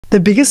The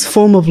biggest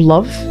form of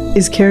love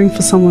is caring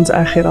for someone's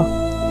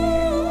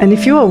akhirah. And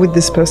if you are with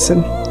this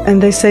person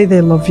and they say they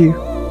love you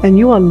and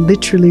you are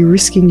literally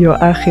risking your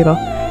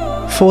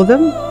akhirah for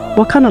them,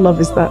 what kind of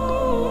love is that?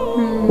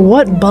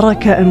 What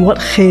barakah and what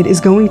khair is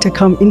going to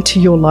come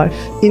into your life,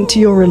 into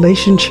your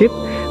relationship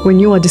when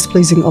you are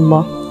displeasing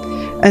Allah?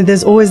 And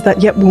there's always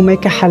that, yep, we'll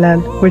make a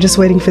halal. We're just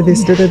waiting for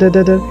this. Da, da, da,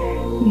 da, da.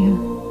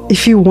 Yeah.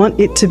 If you want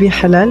it to be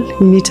halal,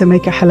 you need to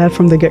make a halal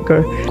from the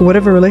get-go.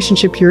 Whatever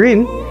relationship you're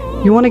in,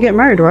 you want to get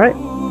married, right?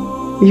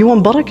 You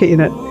want barakah in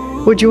it.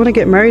 Or do you want to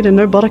get married and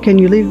no barakah and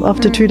you leave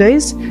after 2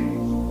 days?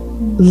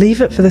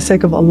 Leave it for the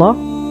sake of Allah.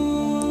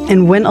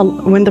 And when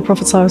the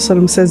Prophet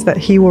ﷺ says that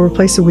he will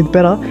replace it with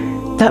better,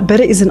 that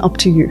better isn't up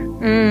to you.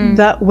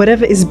 That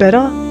whatever is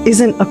better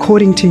isn't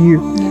according to you.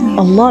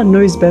 Allah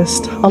knows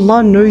best.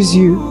 Allah knows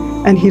you,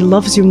 and He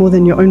loves you more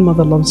than your own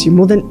mother loves you,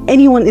 more than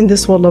anyone in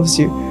this world loves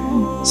you.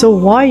 So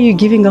why are you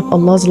giving up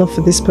Allah's love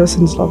for this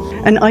person's love?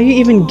 And are you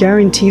even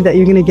guaranteed that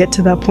you're going to get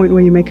to that point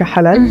where you make a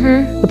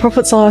halal? The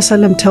Prophet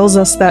ﷺ tells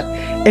us that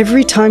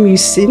every time you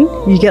sin,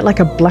 you get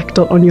like a black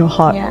dot on your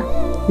heart.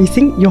 You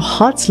think your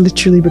heart's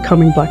literally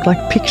becoming black.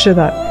 Like, picture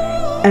that.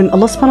 And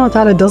Allah subhanahu wa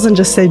ta'ala doesn't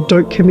just say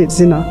don't commit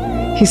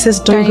zina. He says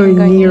don't go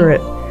near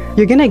it.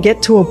 You're going to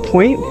get to a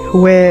point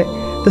where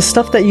the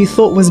stuff that you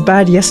thought was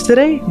bad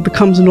yesterday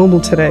becomes normal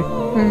today.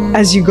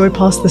 As you go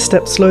past the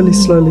steps slowly,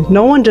 slowly.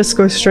 No one just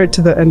goes straight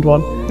to the end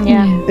one.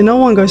 And no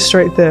one goes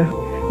straight there.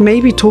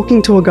 Maybe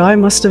talking to a guy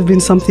must have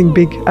been something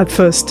big at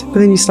first, but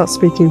then you start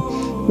speaking.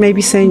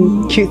 Maybe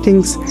saying cute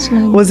things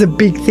was a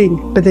big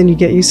thing, but then you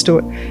get used to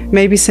it.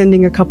 Maybe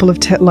sending a couple of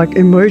like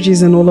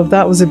emojis and all of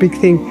that was a big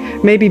thing.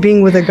 Maybe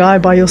being with a guy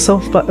by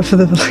yourself, but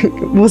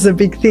was a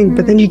big thing.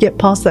 But then you get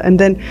past that, and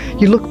then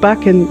you look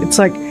back, and it's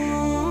like,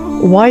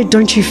 why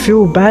don't you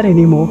feel bad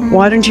anymore?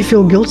 Why don't you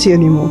feel guilty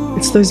anymore?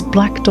 It's those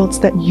black dots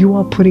that you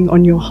are putting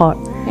on your heart.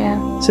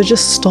 So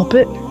just stop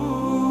it.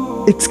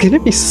 It's going to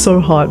be so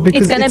hard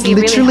because it's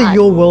literally really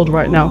your world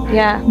right now.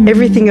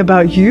 Everything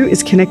about you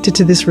is connected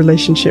to this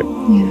relationship.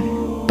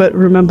 But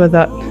remember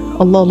that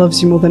Allah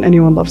loves you more than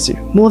anyone loves you.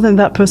 More than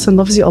that person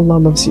loves you, Allah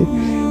loves you.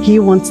 He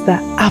wants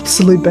that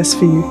absolute best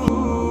for you.